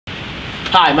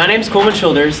Hi, my name is Coleman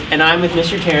Childers, and I'm with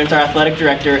Mr. Tarrants, our athletic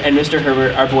director, and Mr.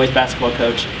 Herbert, our boys basketball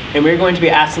coach, and we're going to be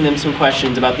asking them some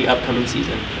questions about the upcoming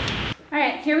season. All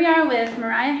right, here we are with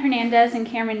Mariah Hernandez and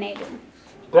Cameron Naden.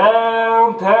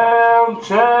 Downtown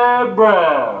Chad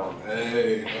Brown.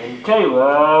 Hey. And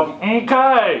Caleb.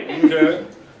 Okay.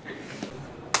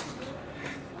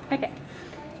 Okay,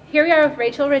 here we are with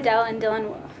Rachel Riddell and Dylan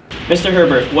Wolf. Mr.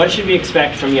 Herbert, what should we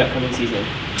expect from the upcoming season?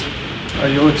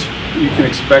 You can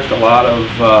expect a lot of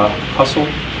hustle,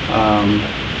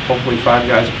 hopefully 5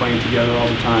 guys playing together all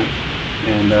the time,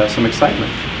 and some excitement.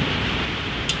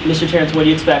 Mr. Tarrants, what do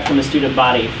you expect from the student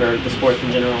body for the sports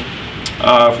in general?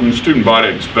 From the student body,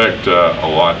 I expect a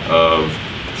lot of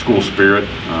school spirit,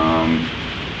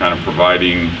 kind of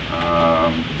providing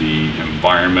the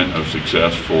environment of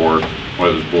success for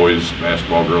whether it's boys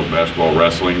basketball, girls basketball,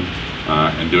 wrestling,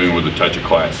 and doing it with a touch of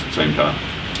class at the same time.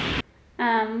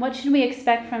 What should we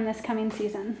expect from this coming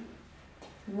season?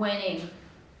 Winning.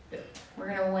 Yeah. We're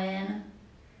gonna win.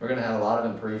 We're gonna have a lot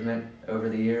of improvement over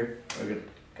the year. We're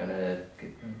gonna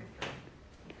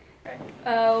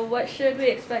What should we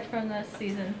expect from this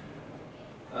season?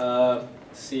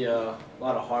 See a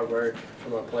lot of hard work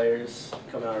from our players,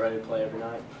 coming out ready to play every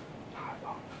night.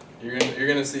 You're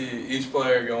gonna see each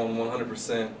player going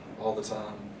 100% all the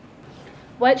time.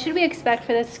 What should we expect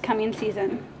for this coming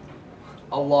season?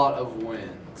 A lot of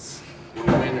wins.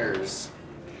 Winners.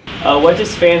 What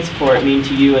does fan support mean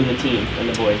to you and the team and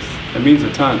the boys? It means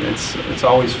a ton. It's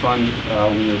always fun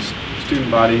when the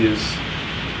student body is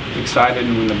excited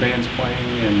and when the band's playing,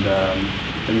 and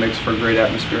it makes for a great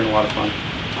atmosphere and a lot of fun.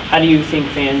 How do you think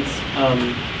fans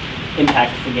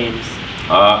impact the games?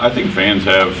 I think fans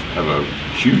have a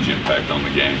huge impact on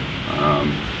the game.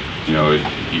 You know,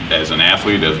 as an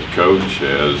athlete, as a coach,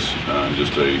 as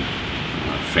just a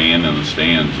fan in the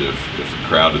stands, if the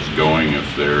crowd is going,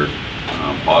 if they're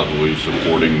positively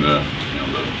supporting the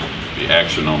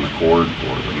action on the court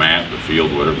or the mat, the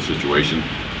field, whatever the situation,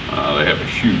 they have a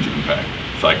huge impact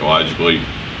psychologically,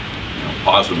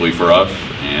 positively for us,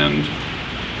 and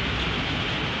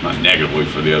not negatively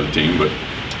for the other team, but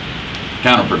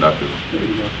counterproductive. There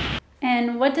you go.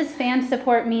 And what does fan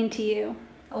support mean to you?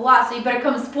 A lot, so you better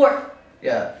come support.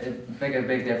 Yeah, it'd make a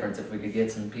big difference if we could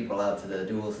get some people out to the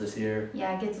duels this year.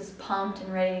 Yeah, it gets us pumped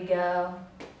and ready to go.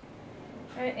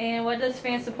 Alright, and what does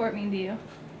fan support mean to you?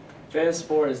 Fan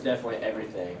support is definitely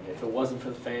everything. If it wasn't for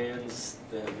the fans,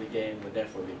 then the game would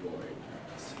definitely be boring.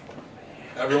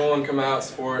 Everyone come out,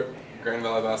 support Grand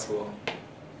Valley basketball.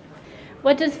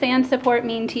 What does fan support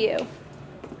mean to you?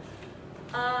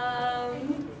 Oh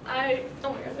my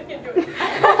gosh, I can't do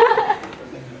it.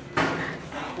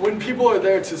 When people are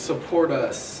there to support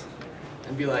us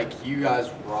and be like, you guys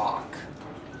rock.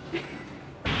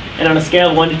 And on a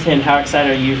scale of 1 to 10, how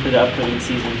excited are you for the upcoming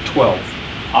season? 12.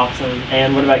 Awesome.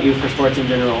 And what about you for sports in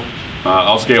general?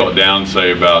 I'll scale it down,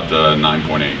 say about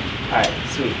 9.8. All right,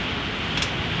 sweet.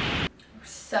 We're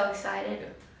so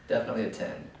excited. Definitely a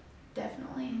 10.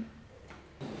 Definitely.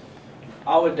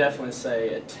 I would definitely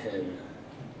say a 10.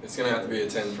 It's gonna have to be a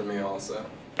 10 for me also.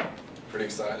 Pretty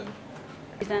excited.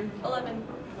 Season. 11.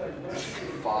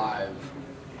 5.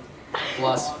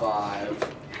 Plus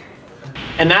 5.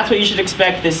 And that's what you should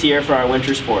expect this year for our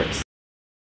winter sports.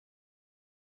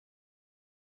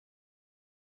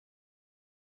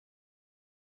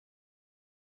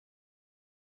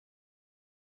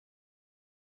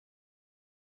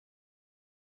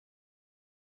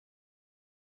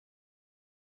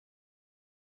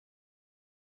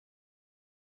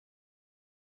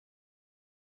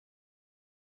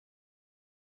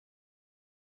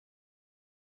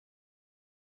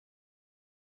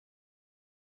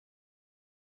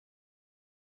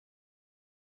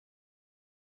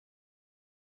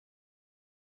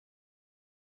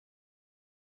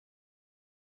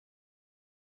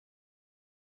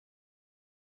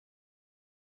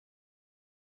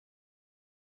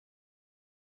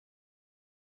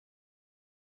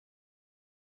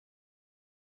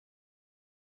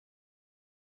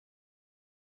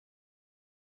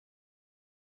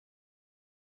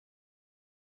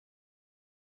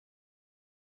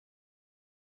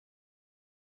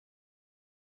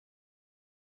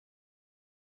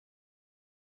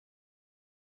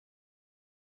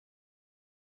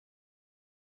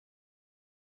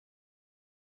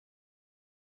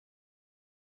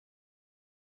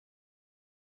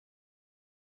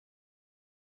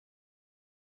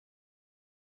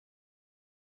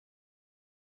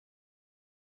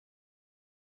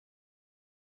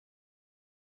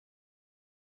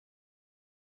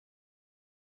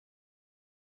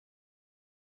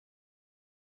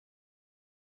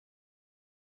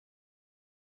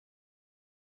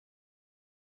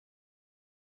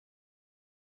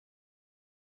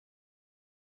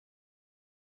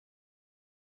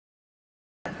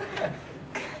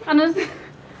 On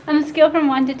a scale from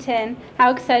 1 to 10,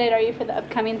 how excited are you for the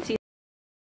upcoming season?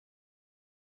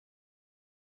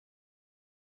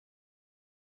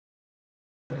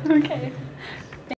 Okay.